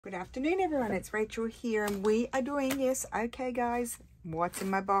Good afternoon, everyone. It's Rachel here, and we are doing, yes, okay, guys, what's in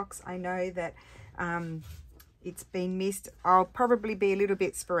my box. I know that it's been missed. I'll probably be a little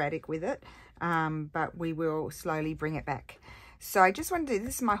bit sporadic with it, but we will slowly bring it back. So I just wanted to do,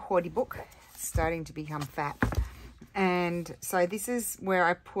 this is my hoardy book, starting to become fat. And so this is where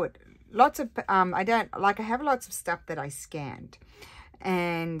I put lots of, I have lots of stuff that I scanned.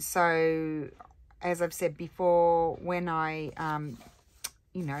 And so, as I've said before, when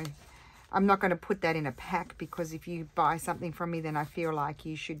you know, I'm not going to put that in a pack, because if you buy something from me, then I feel like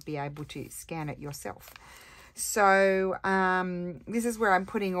you should be able to scan it yourself. So this is where I'm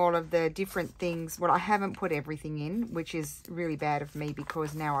putting all of the different things. Well, I haven't put everything in, which is really bad of me,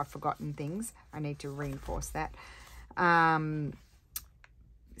 because now I've forgotten things. I need to reinforce that.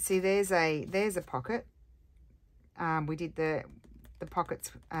 See, there's a pocket. We did the pockets.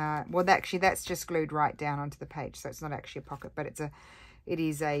 Well, actually, that's just glued right down onto the page, so it's not actually a pocket, but it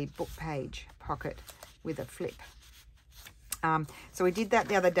is a book page pocket with a flip. So we did that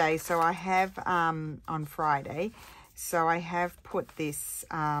the other day. So I have on Friday. So I have put this,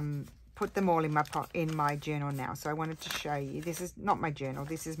 put them all in my journal now. So I wanted to show you. This is not my journal.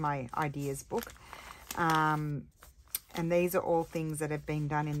 This is my ideas book. And these are all things that have been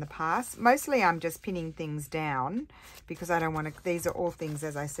done in the past. Mostly I'm just pinning things down because I don't want to. These are all things,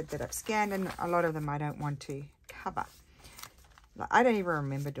 as I said, that I've scanned, and a lot of them I don't want to cover. I don't even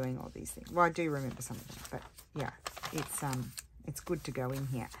remember doing all these things. Well, I do remember some of them, but yeah, it's good to go in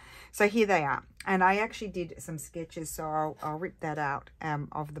here. So here they are, and I actually did some sketches, so I'll rip that out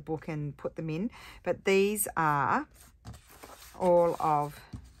of the book and put them in. But these are all of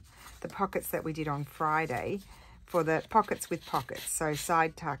the pockets that we did on Friday for the pockets with pockets. So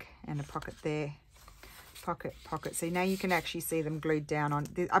side tuck and a pocket there. Pocket. So now you can actually see them glued down on.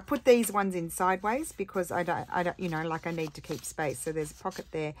 I put these ones in sideways because I don't, you know, like I need to keep space. So there's a pocket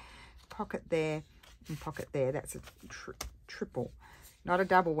there, and pocket there. That's a triple, not a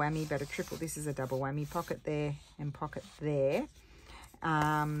double whammy, but a triple. This is a double whammy. Pocket there and pocket there.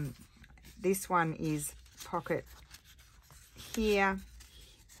 This one is pocket here,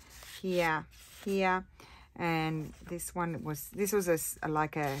 here, here. And this was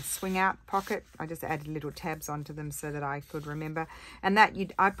like a swing out pocket. I just added little tabs onto them so that I could remember. And that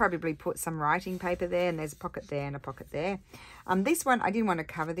I probably put some writing paper there, and there's a pocket there and a pocket there. This one I didn't want to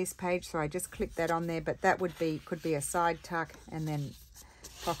cover this page, so I just clipped that on there, but that could be a side tuck and then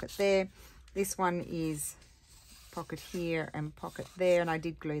pocket there. This one is pocket here and pocket there, and I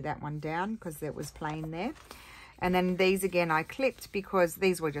did glue that one down because it was plain there. And then these again I clipped because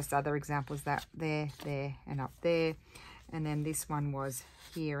these were just other examples, that there, and up there. And then this one was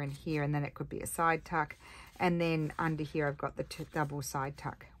here and here, and then it could be a side tuck. And then under here I've got the double side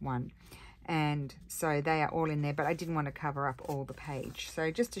tuck one. And so they are all in there, but I didn't want to cover up all the page.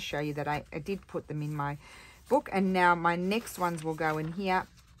 So just to show you that I did put them in my book. And now my next ones will go in here.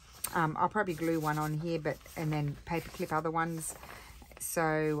 I'll probably glue one on here, and then paper clip other ones.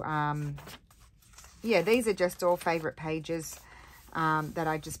 So yeah, these are just all favourite pages that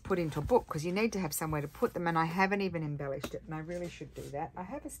I just put into a book, because you need to have somewhere to put them, and I haven't even embellished it, and I really should do that. I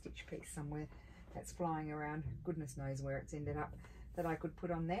have a stitch piece somewhere that's flying around. Goodness knows where it's ended up, that I could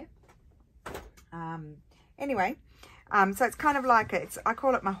put on there. Anyway, so it's kind of like I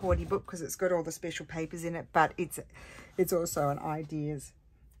call it my hoardy book because it's got all the special papers in it, but it's also an ideas,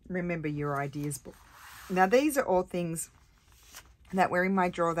 remember your ideas book. Now these are all things that were in my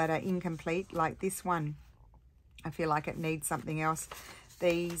drawer that are incomplete, like this one. I feel like it needs something else.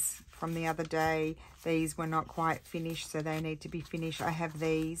 These from the other day, these were not quite finished, so they need to be finished. I have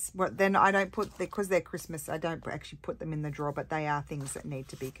these. Well, then I don't put, because they're Christmas, I don't actually put them in the drawer, but they are things that need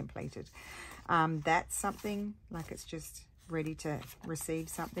to be completed. That's something, like it's just ready to receive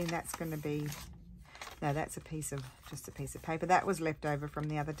something. That's going to be, no, that's just a piece of paper. That was left over from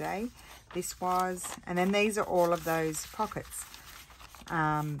the other day. This was, and then these are all of those pockets.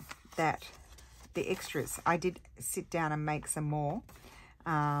 That the extras, I did sit down and make some more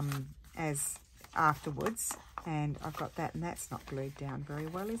as afterwards, and I've got that, and that's not glued down very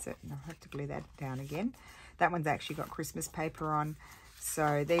well, is it? And I'll have to glue that down again. That one's actually got Christmas paper on.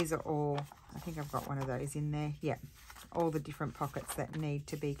 So these are all, I think I've got one of those in there. Yeah, all the different pockets that need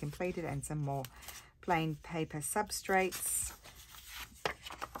to be completed, and some more plain paper substrates.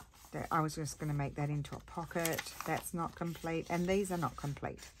 I was just going to make that into a pocket. That's not complete, and these are not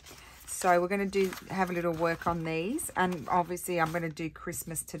complete. So we're going to have a little work on these, and obviously I'm going to do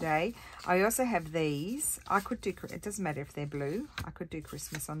Christmas today. I also have these. I could do, it doesn't matter if they're blue, I could do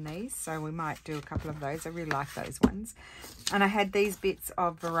Christmas on these, so we might do a couple of those. I really like those ones. And I had these bits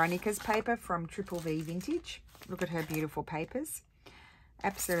of Veronica's paper from Triple V Vintage. Look at her beautiful papers.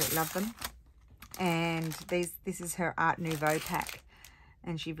 Absolutely love them. And this is her Art Nouveau pack,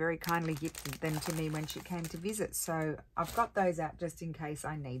 and she very kindly gifted them to me when she came to visit. So I've got those out just in case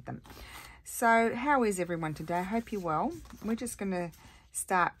I need them. So how is everyone today? I hope you're well. We're just going to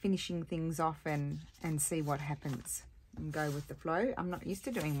start finishing things off and see what happens and go with the flow. I'm not used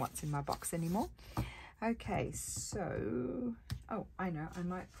to doing what's in my box anymore. Okay, so, oh, I know, I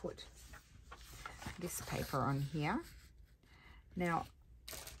might put this paper on here. Now,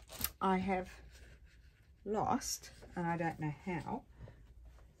 I have lost, and I don't know how,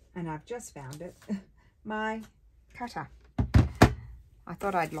 and I've just found it, my cutter. I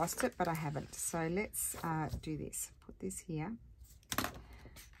thought I'd lost it, but I haven't. So let's do this. Put this here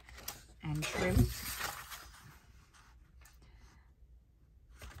and trim.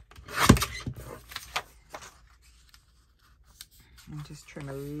 And just trim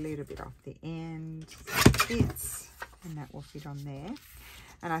a little bit off the end so it fits, and that will fit on there.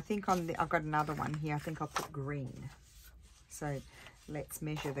 And I think I've got another one here. I think I'll put green. So let's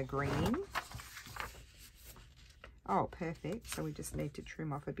measure the green. Oh, perfect. So we just need to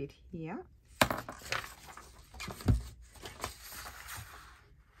trim off a bit here.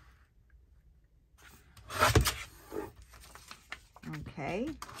 Okay.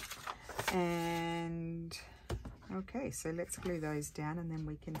 And okay, so let's glue those down, and then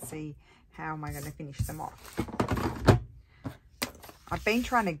we can see how am I going to finish them off. I've been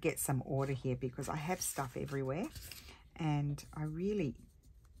trying to get some order here because I have stuff everywhere, and I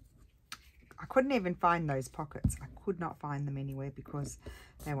couldn't even find those pockets. I could not find them anywhere because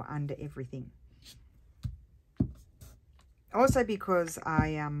they were under everything. Also because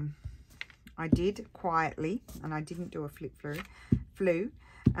I did quietly, and I didn't do a flew,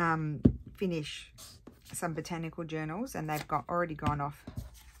 finish some botanical journals, and they've already gone off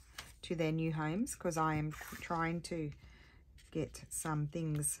to their new homes because I am trying to get some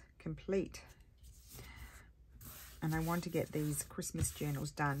things complete, and I want to get these Christmas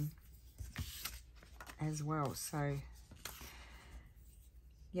journals done as well. So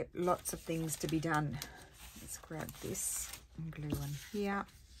yep, lots of things to be done. Let's grab this and glue on here.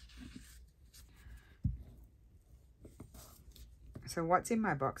 So what's in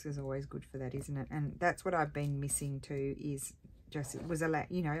my box is always good for that, isn't it? And that's what I've been missing too, is just, it was a,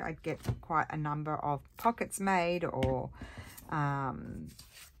 you know, I'd get quite a number of pockets made, or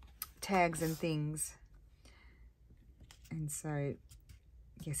tags and things. And so,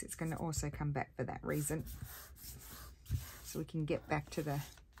 yes, it's going to also come back for that reason. So we can get back to the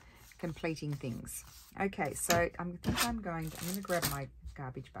completing things. Okay, so I think I'm going to grab my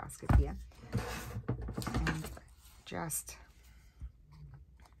garbage basket here and just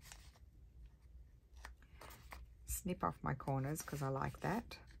snip off my corners because I like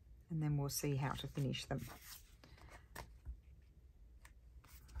that, and then we'll see how to finish them.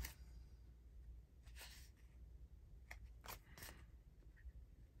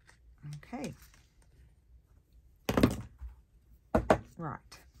 Okay, right,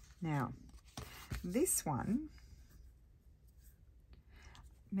 now this one,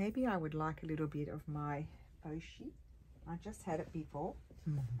 maybe I would like a little bit of my Oshi. I just had it before.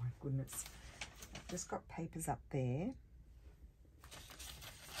 Oh my goodness, I've just got papers up there.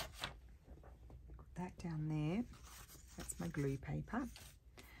 Put that down there. That's my glue paper.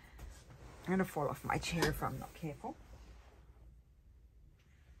 I'm going to fall off my chair if I'm not careful.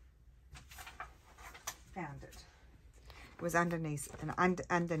 Found it. It was underneath, and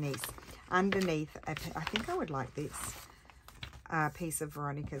underneath. I think I would like this piece of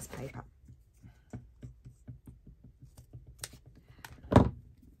Veronica's paper.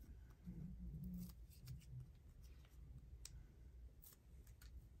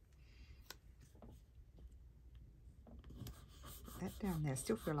 That down there. I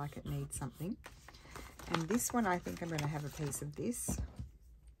still feel like it needs something. And this one, I think I'm going to have a piece of this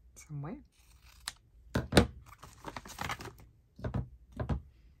somewhere.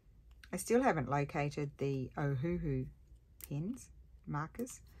 I still haven't located the Ohuhu pins,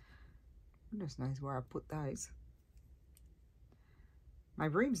 markers. Goodness knows where I put those. My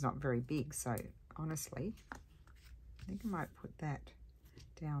room's not very big, so honestly, I think I might put that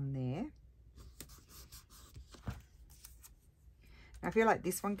down there. I feel like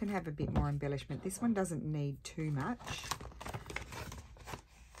this one can have a bit more embellishment. This one doesn't need too much.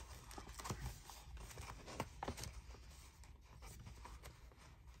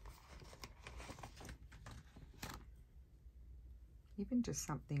 Even just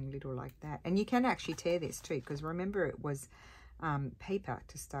something little like that. And you can actually tear this too, because remember it was paper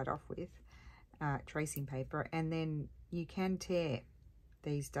to start off with, tracing paper, and then you can tear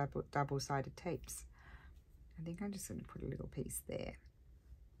these double-sided tapes. I think I'm just going to put a little piece there.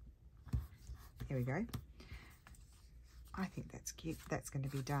 Here we go. I think that's cute. That's going to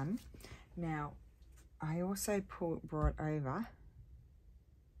be done. Now, I also brought over,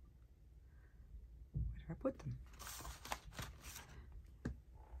 where did I put them?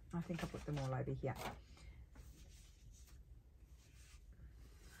 I think I put them all over here.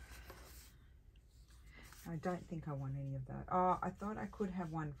 I don't think I want any of that. Oh, I thought I could have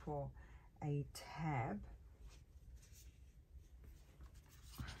one for a tab.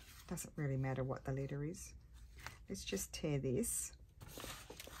 Doesn't really matter what the letter is. Let's just tear this.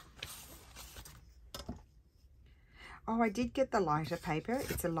 Oh, I did get the lighter paper.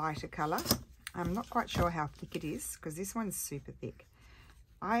 It's a lighter colour. I'm not quite sure how thick it is because this one's super thick.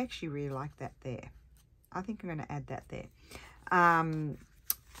 I actually really like that there. I think I'm going to add that there.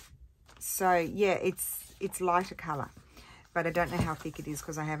 So yeah, it's lighter colour, but I don't know how thick it is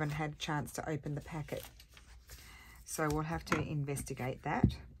because I haven't had a chance to open the packet. So we'll have to investigate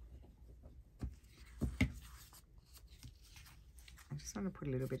that. I just want to put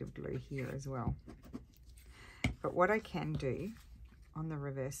a little bit of glue here as well. But what I can do on the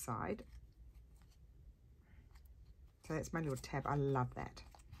reverse side, so that's my little tab. I love that.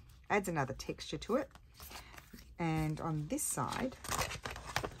 Adds another texture to it. And on this side,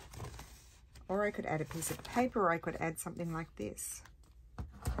 or I could add a piece of paper, or I could add something like this.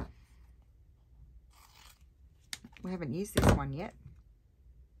 We haven't used this one yet.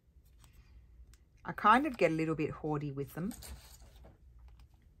 I kind of get a little bit hoardy with them.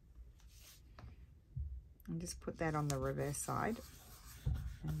 And just put that on the reverse side.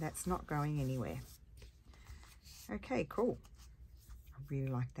 And that's not going anywhere. Okay, cool. I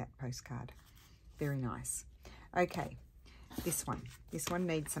really like that postcard. Very nice. Okay, this one. This one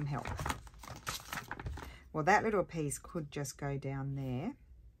needs some help. Well, that little piece could just go down there.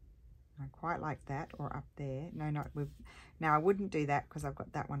 I quite like that, or up there. No, not with. Now I wouldn't do that because I've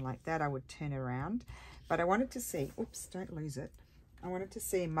got that one like that. I would turn around, but I wanted to see. Oops, don't lose it. I wanted to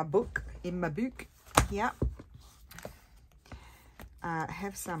see in my book. Here,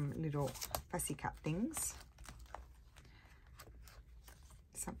 have some little fussy cut things.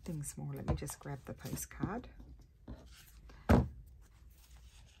 Something small. Let me just grab the postcard.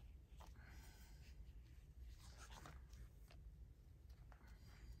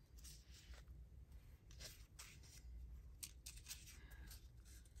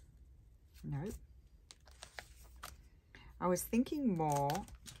 Nope. I was thinking more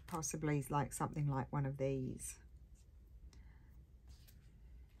possibly like something like one of these.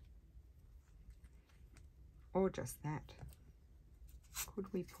 Or just that.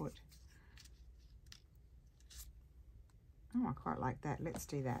 Could we put... Oh, I quite like that. Let's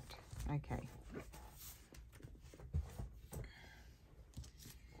do that. Okay.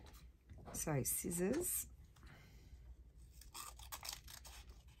 So, scissors.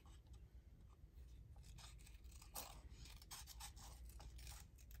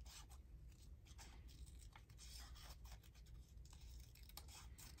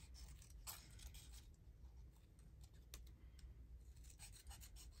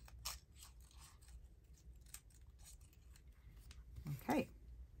 Okay,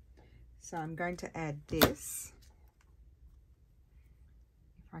 so I'm going to add this,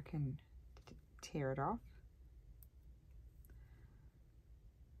 if I can tear it off.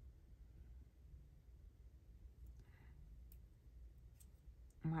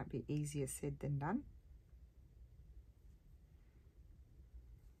 Might be easier said than done.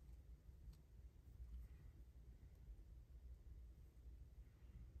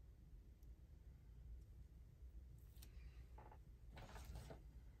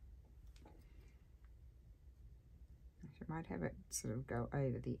 Might have it sort of go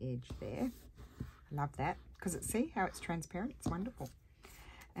over the edge there. I love that because see how it's transparent? It's wonderful.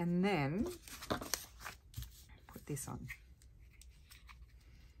 And then put this on.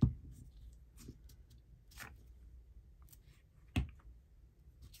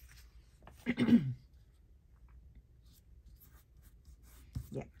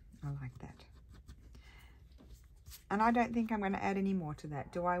 Yeah, I like that. And I don't think I'm going to add any more to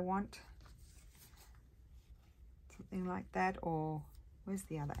that. Do I want something like that? Or where's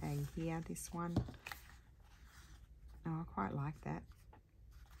the other A here? This one. Oh, I quite like that.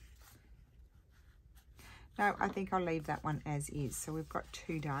 No, I think I'll leave that one as is. So we've got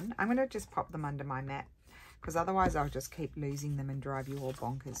two done. I'm going to just pop them under my mat because otherwise I'll just keep losing them and drive you all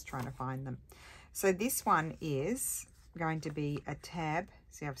bonkers trying to find them. So this one is going to be a tab.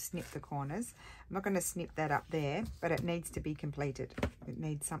 See, I've snipped the corners. I'm not going to snip that up there, but it needs to be completed. It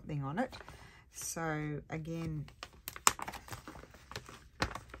needs something on it. So again,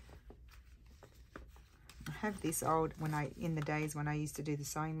 I have this old, in the days when I used to do the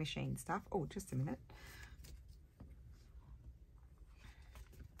sewing machine stuff. Oh, just a minute.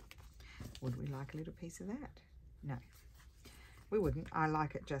 Would we like a little piece of that? No, we wouldn't. I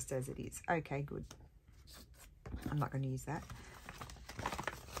like it just as it is. Okay, good. I'm not going to use that.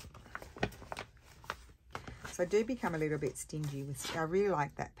 So I do become a little bit stingy with, I really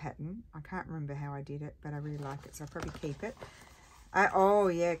like that pattern. I can't remember how I did it, but I really like it, so I'll probably keep it. Oh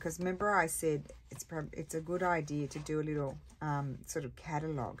yeah, because remember I said it's a good idea to do a little sort of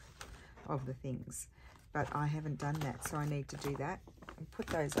catalogue of the things, but I haven't done that, so I need to do that. I'll put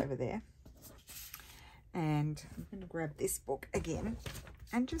those over there. And I'm going to grab this book again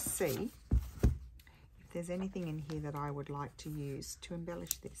and just see if there's anything in here that I would like to use to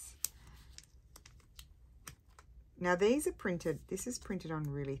embellish this. Now these are printed, this is printed on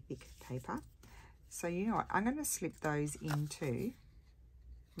really thick paper. So you know what, I'm going to slip those into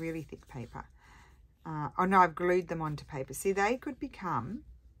really thick paper. Oh no, I've glued them onto paper. See, they could become,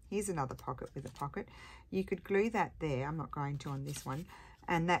 here's another pocket with a pocket. You could glue that there, I'm not going to on this one.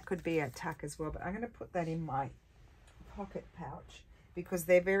 And that could be a tuck as well, but I'm going to put that in my pocket pouch because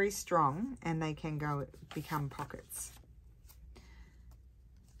they're very strong and they can become pockets.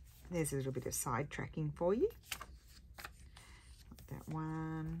 There's a little bit of side tracking for you. That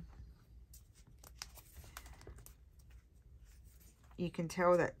one. You can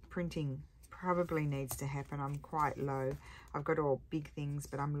tell that printing probably needs to happen. I'm quite low. I've got all big things,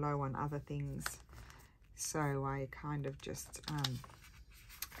 but I'm low on other things. So I kind of just, I'm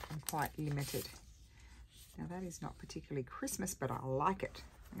quite limited. Now that is not particularly Christmas, but I like it.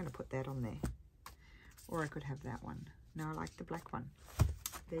 I'm going to put that on there. Or I could have that one. No, I like the black one.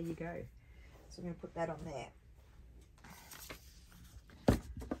 There you go. So I'm going to put that on there.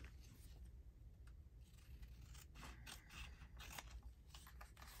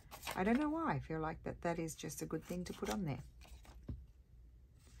 I don't know why I feel like that is just a good thing to put on there.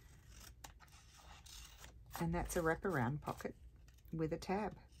 And that's a wraparound pocket with a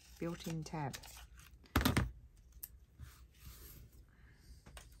tab, built-in tab.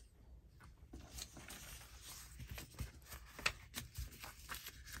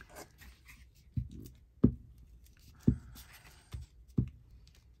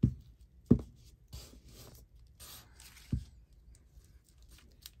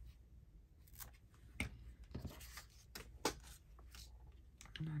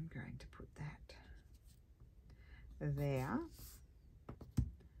 And I'm going to put that there.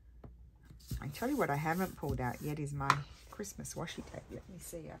 I tell you what I haven't pulled out yet is my Christmas washi tape. Let me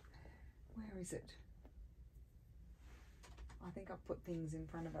see it. Where is it? I think I've put things in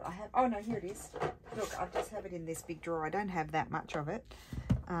front of it. I have, oh no, here it is. Look, I just have it in this big drawer. I don't have that much of it.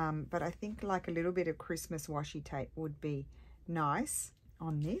 But I think like a little bit of Christmas washi tape would be nice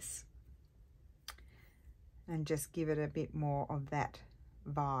on this. And just give it a bit more of that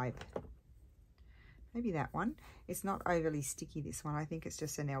vibe. Maybe that one. It's not overly sticky, this one. I think it's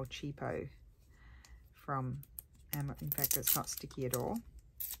just an El Cheapo from, in fact, it's not sticky at all.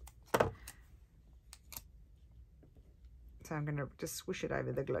 So I'm going to just swoosh it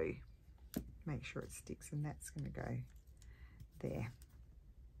over the glue. Make sure it sticks, and that's going to go there.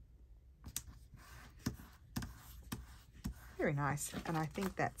 Very nice. And I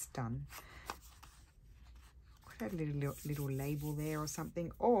think that's done. Could have a little label there or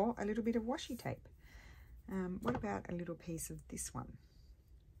something, or a little bit of washi tape. What about a little piece of this one?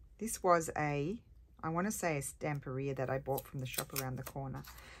 This was I want to say a Stamperia that I bought from the shop around the corner.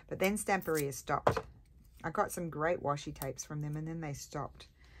 But then Stamperia stopped. I got some great washi tapes from them, and then they stopped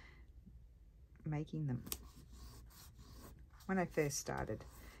making them when I first started.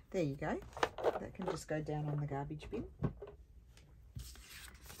 There you go. That can just go down on the garbage bin.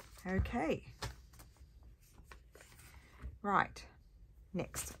 Okay. Right.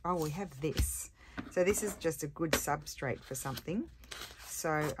 Next. Oh, we have this. So this is just a good substrate for something.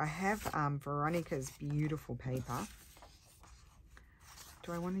 So I have Veronica's beautiful paper.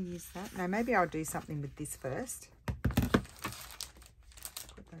 Do I want to use that? No, maybe I'll do something with this first. Put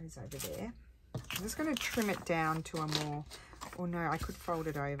those over there. I'm just going to trim it down to a more, or no, I could fold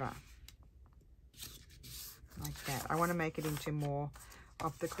it over like that. I want to make it into more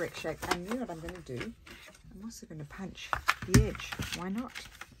of the correct shape. And you know what I'm going to do? I'm also going to punch the edge. Why not?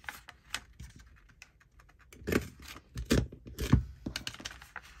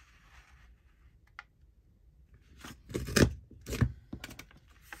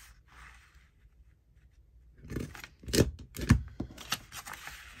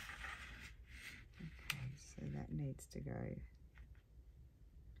 To go,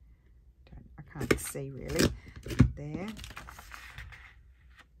 I can't see really there.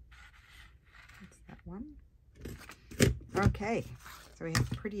 That's that one. Okay, so we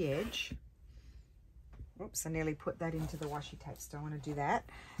have a pretty edge. Oops, I nearly put that into the washi tape, so I want to do that.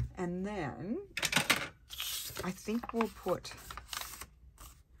 And then I think we'll put,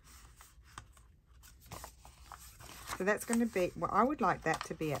 so that's going to be, well, I would like that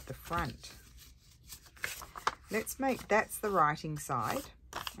to be at the front. Let's make, that's the writing side,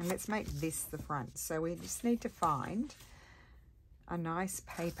 and let's make this the front. So we just need to find a nice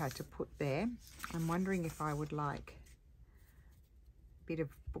paper to put there. I'm wondering if I would like a bit of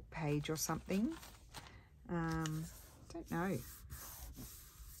book page or something. Don't know.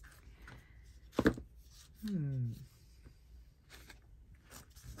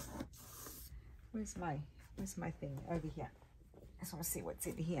 Where's my thing? Over here. I just want to see what's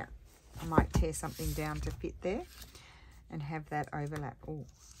in here. I might tear something down to fit there and have that overlap. Oh,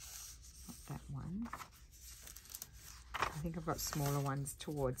 not that one. I think I've got smaller ones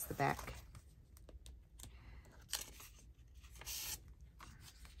towards the back.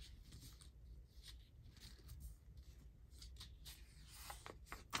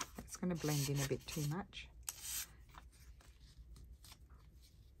 It's going to blend in a bit too much.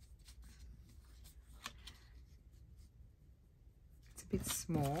 It's a bit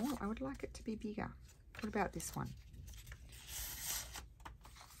small. I would like it to be bigger. What about this one?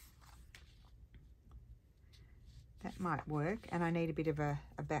 That might work, and I need a bit of a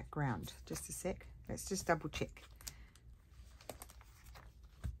background. Just a sec. Let's just double check.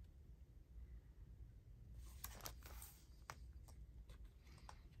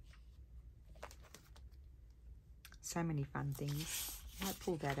 So many fun things. I might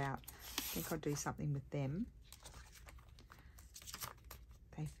pull that out. I think I'll do something with them.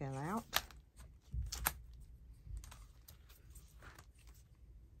 They fell out.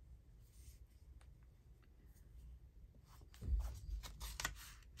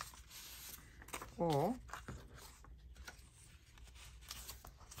 Or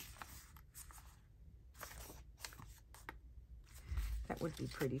that would be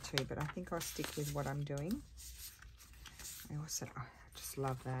pretty too, but I think I'll stick with what I'm doing. I just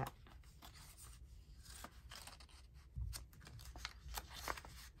love that.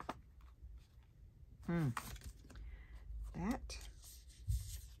 That.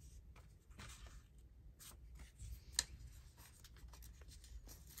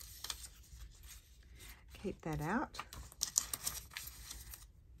 Keep that out.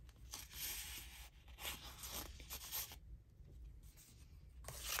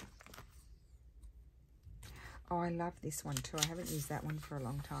 Oh, I love this one too. I haven't used that one for a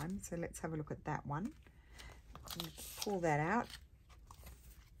long time. So let's have a look at that one. Pull that out.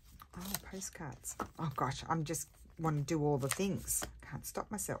 Oh, postcards. Oh gosh, I'm just want to do all the things. Can't stop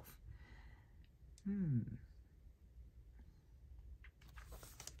myself.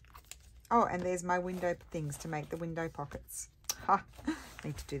 Oh, and there's my window things to make the window pockets. Ha!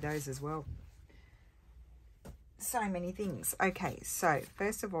 Need to do those as well. So many things. Okay, so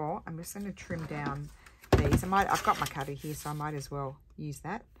first of all, I'm just going to trim down these. I've got my cutter here, so I might as well use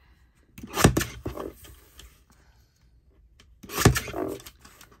that.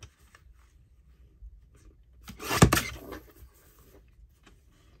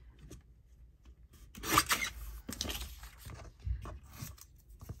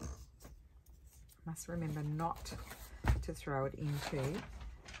 Must remember not to throw it into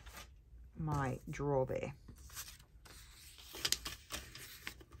my drawer there.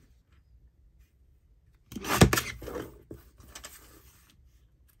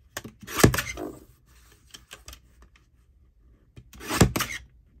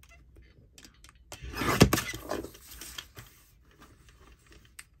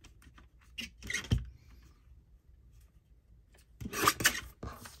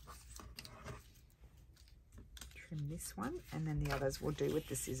 This one, and then the others we'll do with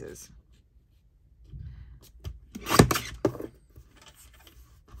the scissors.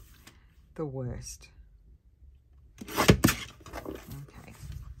 The worst. Okay.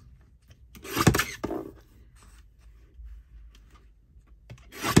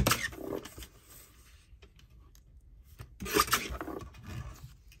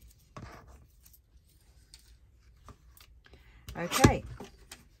 Okay.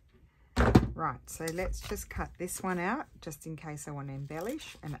 Right, so let's just cut this one out just in case I want to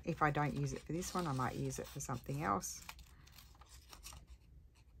embellish, and if I don't use it for this one, I might use it for something else.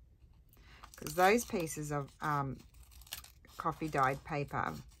 Because those pieces of coffee dyed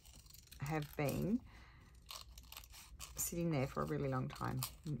paper have been sitting there for a really long time,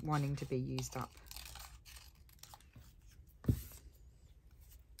 wanting to be used up.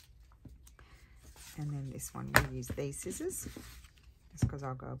 And then this one, we'll use these scissors. Just because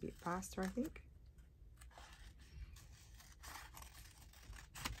I'll go a bit faster, I think.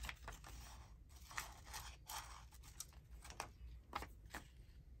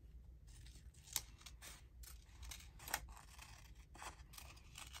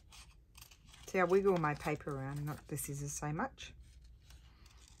 See, I wiggle my paper around, not the scissors so much.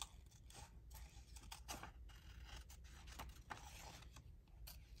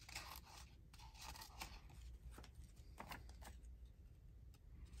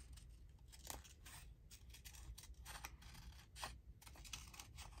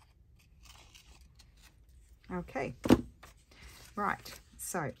 Okay, right,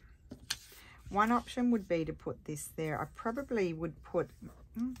 so one option would be to put this there. I probably would put,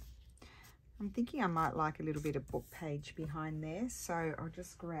 I'm thinking I might like a little bit of book page behind there, so I'll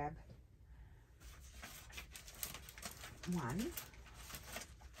just grab one.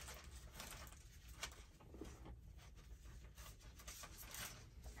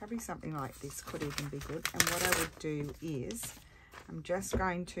 Probably something like this could even be good. And what I would do is, I'm just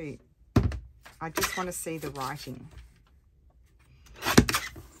going to, I just want to see the writing.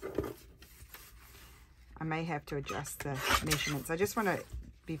 I may have to adjust the measurements. I just want to,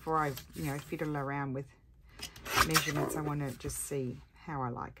 before I, fiddle around with measurements, I want to just see how I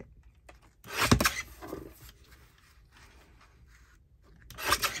like it.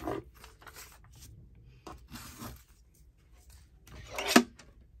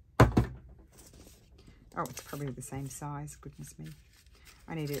 Oh, it's probably the same size. Goodness me.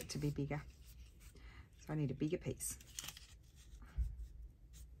 I needed it to be bigger. So I need a bigger piece.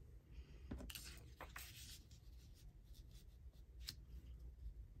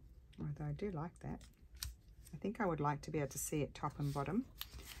 Although I do like that. I think I would like to be able to see it top and bottom.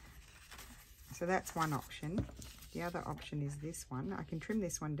 So that's one option. The other option is this one. I can trim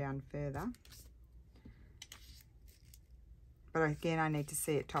this one down further. But again, I need to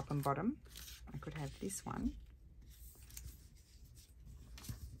see it top and bottom. I could have this one.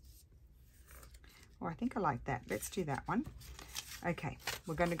 Oh, I think I like that. Let's do that one. Okay,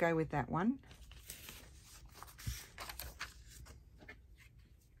 we're going to go with that one.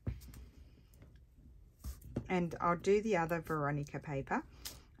 And I'll do the other Veronica paper,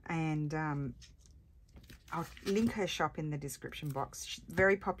 and I'll link her shop in the description box.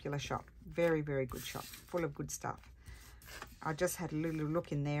 Very popular shop, very, very good shop, full of good stuff. I just had a little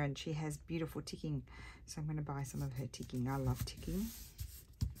look in there, and she has beautiful ticking, so I'm going to buy some of her ticking. I love ticking.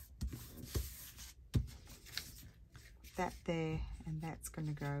 That there, and that's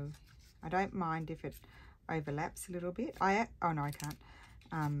going to go. I don't mind if it overlaps a little bit. Oh no, I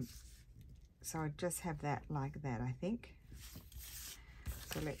can't. So I just have that like that, I think.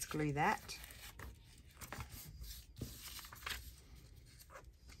 So let's glue that.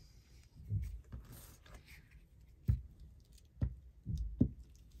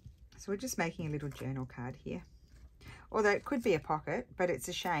 So we're just making a little journal card here. Although it could be a pocket, but it's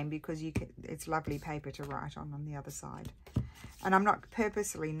a shame because it's lovely paper to write on the other side. And I'm not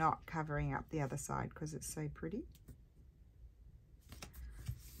purposely not covering up the other side because it's so pretty.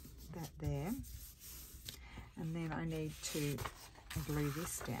 That there. And then I need to glue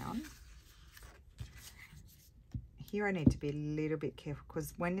this down. Here I need to be a little bit careful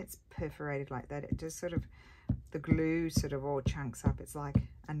because when it's perforated like that, it just sort of, the glue sort of all chunks up. It's like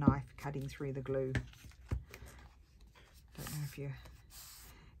a knife cutting through the glue. Don't know if you're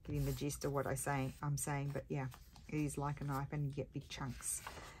getting the gist of what I'm saying, but yeah, it is like a knife and you get big chunks.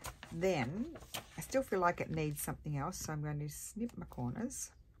 Then I still feel like it needs something else, so I'm going to snip my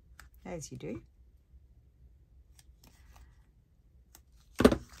corners, as you do.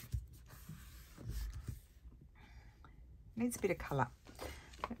 Needs a bit of colour.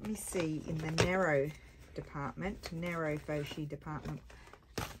 Let me see in the narrow department, narrow Foshi department,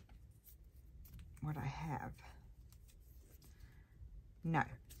 what I have. No.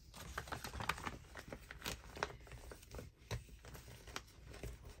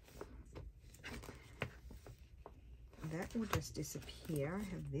 That will just disappear. I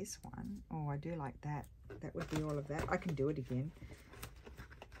have this one. Oh, I do like that. That would be all of that. I can do it again.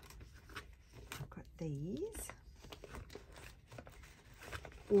 I've got these.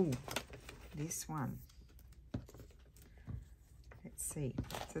 Ooh, this one. Let's see.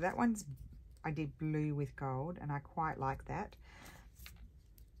 So that one's, I did blue with gold, and I quite like that.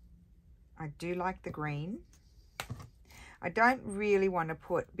 I do like the green. I don't really want to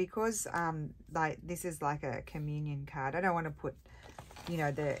put, because like this is like a communion card, I don't want to put, you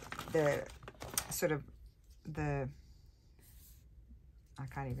know, the sort of the, I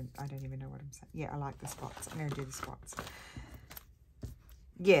don't even know what I'm saying. Yeah, I like the spots. I'm going to do the spots.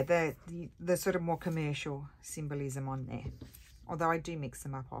 Yeah, the sort of more commercial symbolism on there. Although I do mix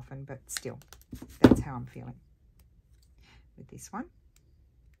them up often, but still, that's how I'm feeling with this one.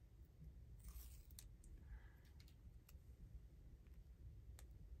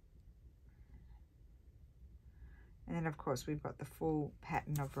 And then, of course, we've got the full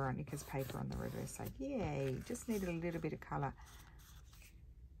pattern of Veronica's paper on the reverse side. Yay! Just needed a little bit of colour.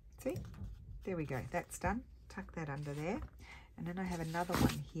 See? There we go. That's done. Tuck that under there. And then I have another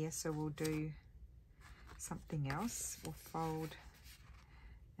one here, so we'll do something else. We'll fold.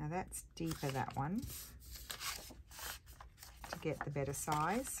 Now that's deeper, that one, to get the better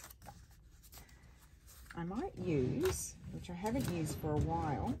size. I might use, which I haven't used for a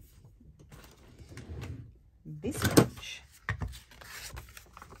while, this bunch.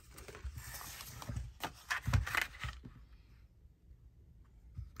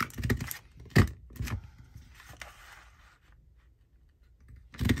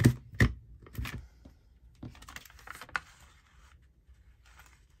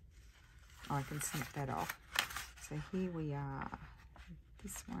 I can snip that off. So here we are.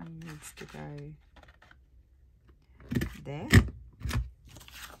 This one needs to go there.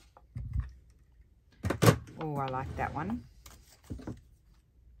 Oh, I like that one.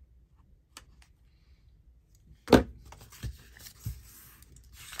 Good.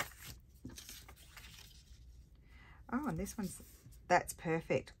 Oh, and this one's, that's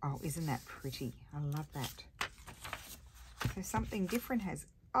perfect. Oh, isn't that pretty? I love that. So something different has,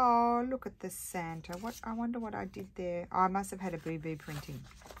 oh, look at the Santa. What, I wonder what I did there. Oh, I must have had a boo-boo printing.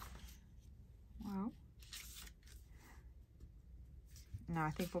 Well, no, I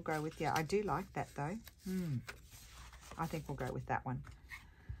think we'll go with, yeah, I do like that though. I think we'll go with that one.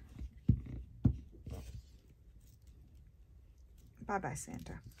 Bye-bye,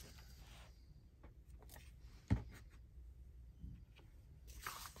 Santa.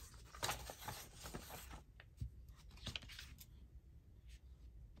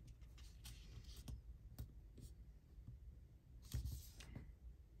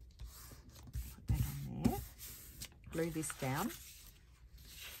 Put that on there. Glue this down.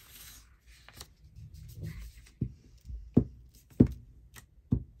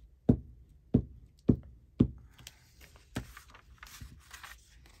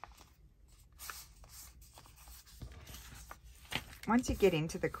 Once you get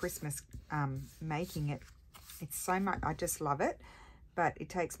into the Christmas making it, it's so much, I just love it, but it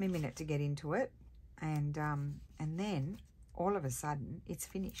takes me a minute to get into it, and then all of a sudden it's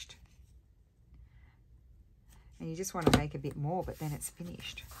finished. And you just want to make a bit more, but then it's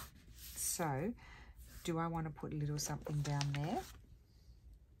finished. So, do I want to put a little something down there?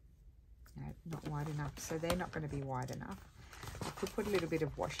 No, not wide enough, so they're not going to be wide enough. I could put a little bit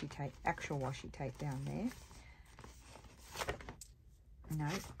of washi tape, actual washi tape down there. No.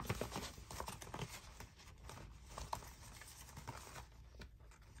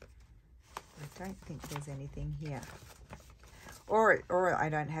 I don't think there's anything here. Or I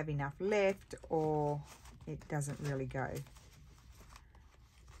don't have enough left, or it doesn't really go.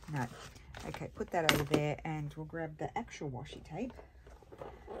 No. Okay, put that over there, and we'll grab the actual washi tape.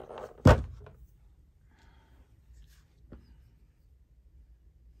 Right,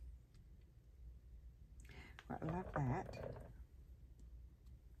 I love that.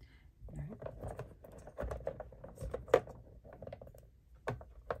 No.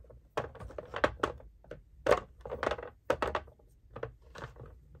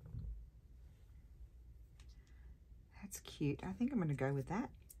 That's cute. I think I'm going to go with that.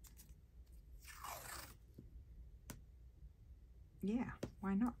 Yeah,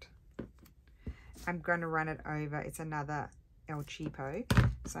 why not? I'm going to run it over. It's another El Cheapo,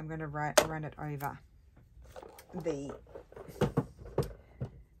 so I'm going to run it over the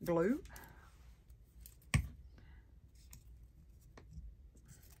glue.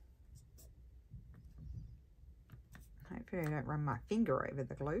 Hopefully I don't run my finger over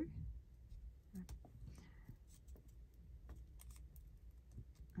the glue.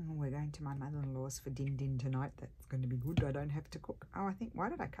 Oh, we're going to my mother-in-law's for din din tonight. That's going to be good. I don't have to cook. Oh, I think, why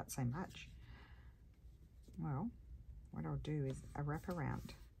did I cut so much? Well, what I'll do is a wrap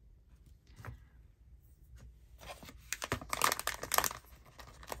around.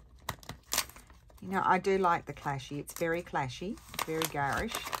 You know, I do like the clashy. It's very clashy, very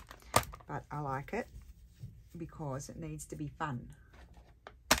garish, but I like it because it needs to be fun.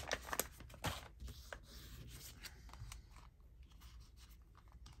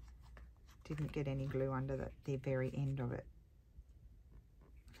 Didn't get any glue under the very end of it.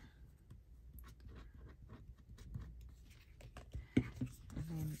 And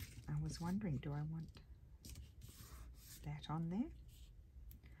then I was wondering, do I want that on there?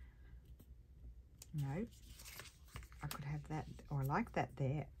 No, I could have that, or I like that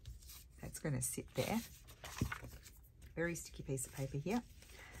there. That's going to sit there. Very sticky piece of paper here.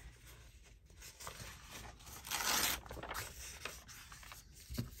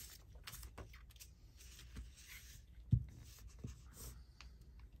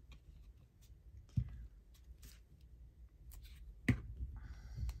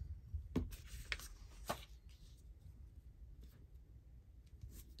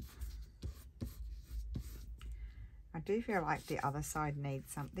 do feel like the other side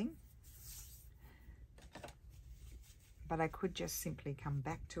needs something, but I could just simply come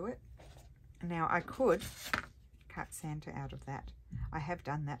back to it. Now I could cut Santa out of that. I have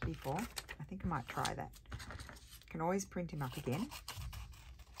done that before. I think I might try that. Can always print him up again.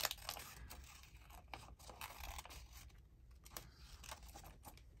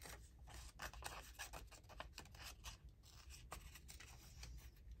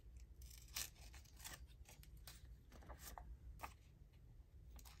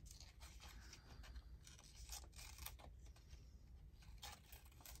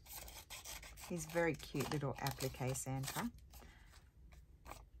 He's very cute little applique Santa.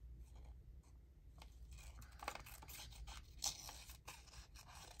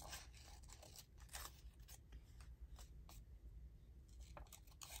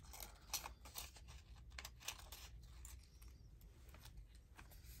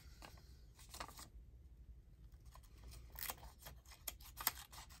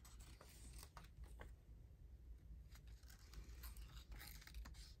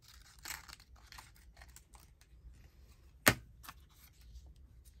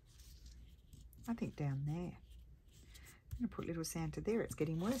 I think down there. I'm going to put little Santa there. It's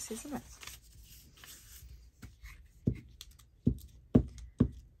getting worse, isn't it?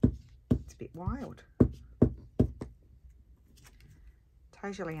 It's a bit wild.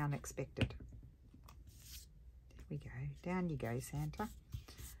 Totally unexpected. There we go. Down you go, Santa.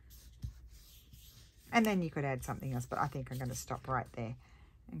 And then you could add something else, but I think I'm going to stop right there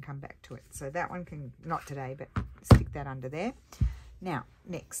and come back to it. So that one can, not today, but stick that under there. Now,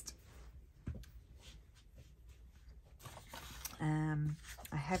 next.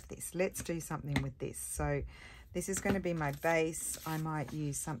 I have this. Let's do something with this. So this is going to be my base. I might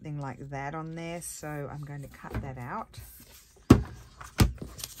use something like that on there. So I'm going to cut that out.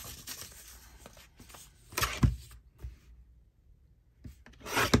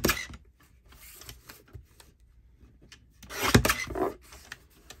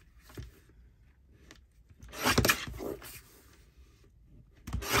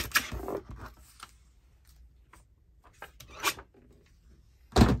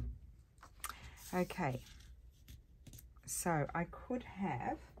 Okay, so I could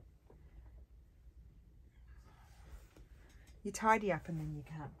have, you tidy up and then you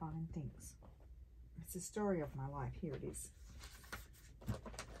can't find things. It's the story of my life. Here it is.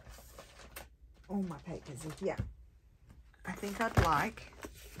 All my papers are here. I think I'd like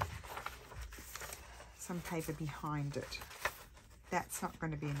some paper behind it. That's not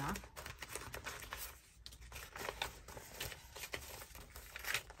going to be enough.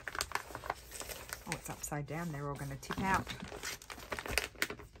 Oh, it's upside down. They're all going to tip out.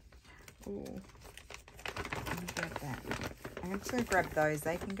 Oh, let me grab that. I'm just going to grab those.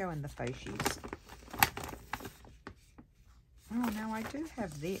 They can go in the faux shoes. Oh, now I do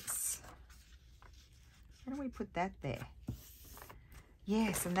have this. Why don't we put that there?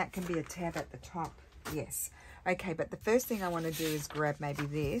 Yes, and that can be a tab at the top. Yes. Okay, but the first thing I want to do is grab maybe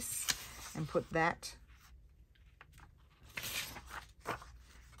this and put that.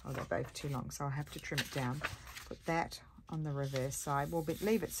 Oh, they're both too long, so I'll have to trim it down. Put that on the reverse side. Well, but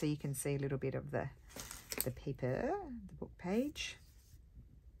leave it so you can see a little bit of the paper, the book page.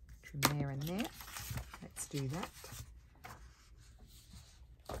 Trim there and there. Let's do that.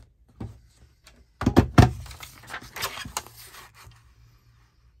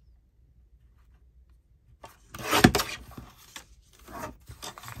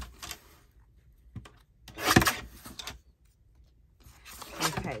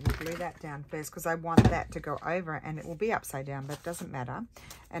 Okay, we'll glue that down first because I want that to go over and it will be upside down, but it doesn't matter.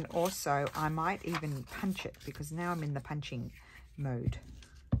 And also I might even punch it because now I'm in the punching mode.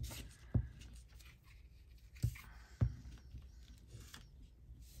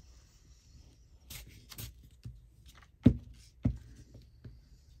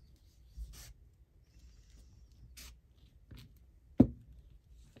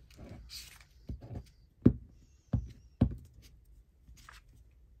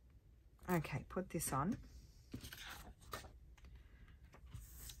 Okay, put this on.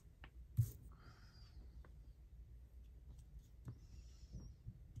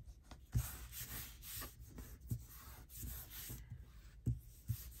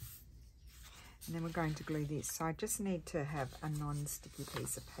 And then we're going to glue this. So I just need to have a non-sticky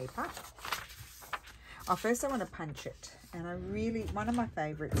piece of paper. Oh, first I want to punch it. And I really, one of my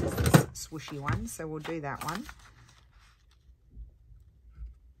favorites is this swooshy one. So we'll do that one.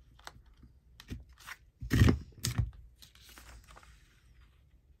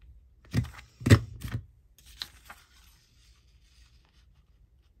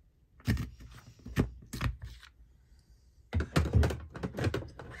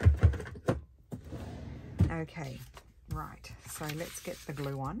 Okay, right, so let's get the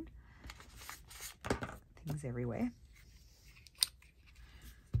glue on. Things everywhere.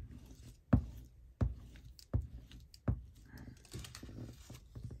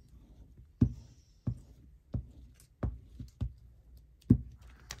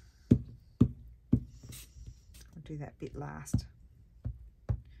 I'll do that bit last.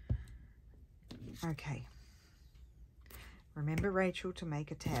 Okay. Remember, Rachel, to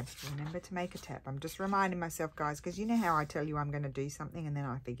make a tab. Remember to make a tab. I'm just reminding myself, guys, because you know how I tell you I'm going to do something and then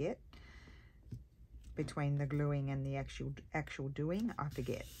I forget? Between the gluing and the actual doing, I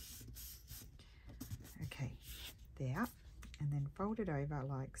forget. Okay, there. And then fold it over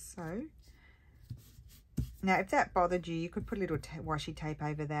like so. Now, if that bothered you, you could put a little washi tape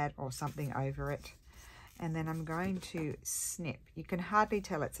over that or something over it. And then I'm going to snip. You can hardly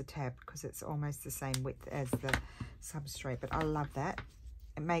tell it's a tab because it's almost the same width as the substrate, but I love that.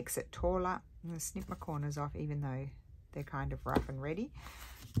 It makes it taller. I'm going to snip my corners off even though they're kind of rough and ready.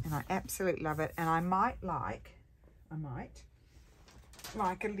 And I absolutely love it. And I might like a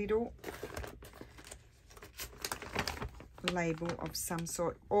little label of some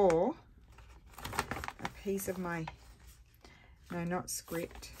sort, or a piece of my, no, not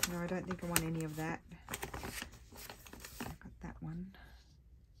script. No, I don't think I want any of that. I got that one.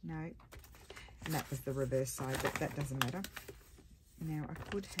 No. And that was the reverse side, but that doesn't matter. Now I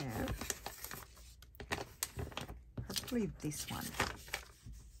could have probably this one.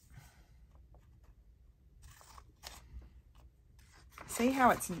 See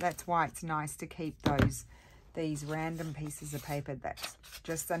how that's why it's nice to keep these random pieces of paper. That's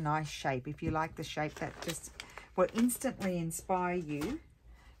just a nice shape. If you like the shape, that just will instantly inspire you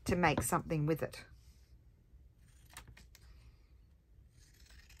to make something with it.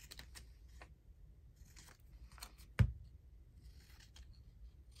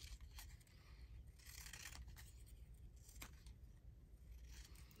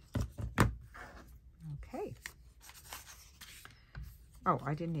 Okay. Oh,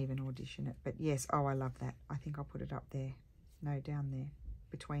 I didn't even audition it, but yes. Oh, I love that. I think I'll put it up there. No, down there,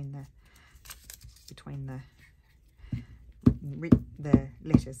 between the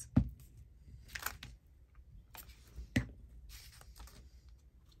letters.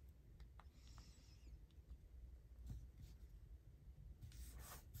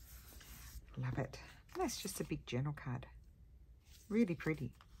 Love it. That's just a big journal card. Really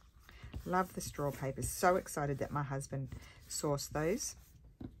pretty. Love the straw papers. So excited that my husband sourced those.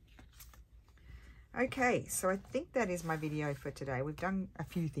 Okay, so I think that is my video for today. We've done a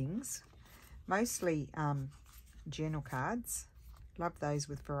few things, mostly journal cards. Love those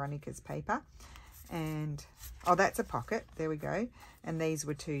with Veronica's paper. And, oh, that's a pocket. There we go. And these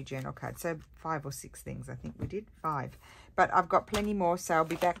were 2 journal cards. So 5 or 6 things, I think we did. 5. But I've got plenty more, so I'll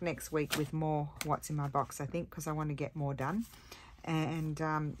be back next week with more what's in my box, I think, because I want to get more done.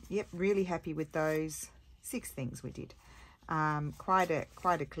 And, yep, really happy with those 6 things we did. Quite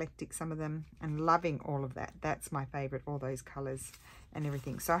eclectic, some of them, and loving all of that. That's my favorite, all those colors and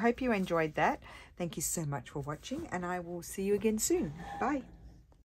everything. So I hope you enjoyed that. Thank you so much for watching, and I will see you again soon. Bye.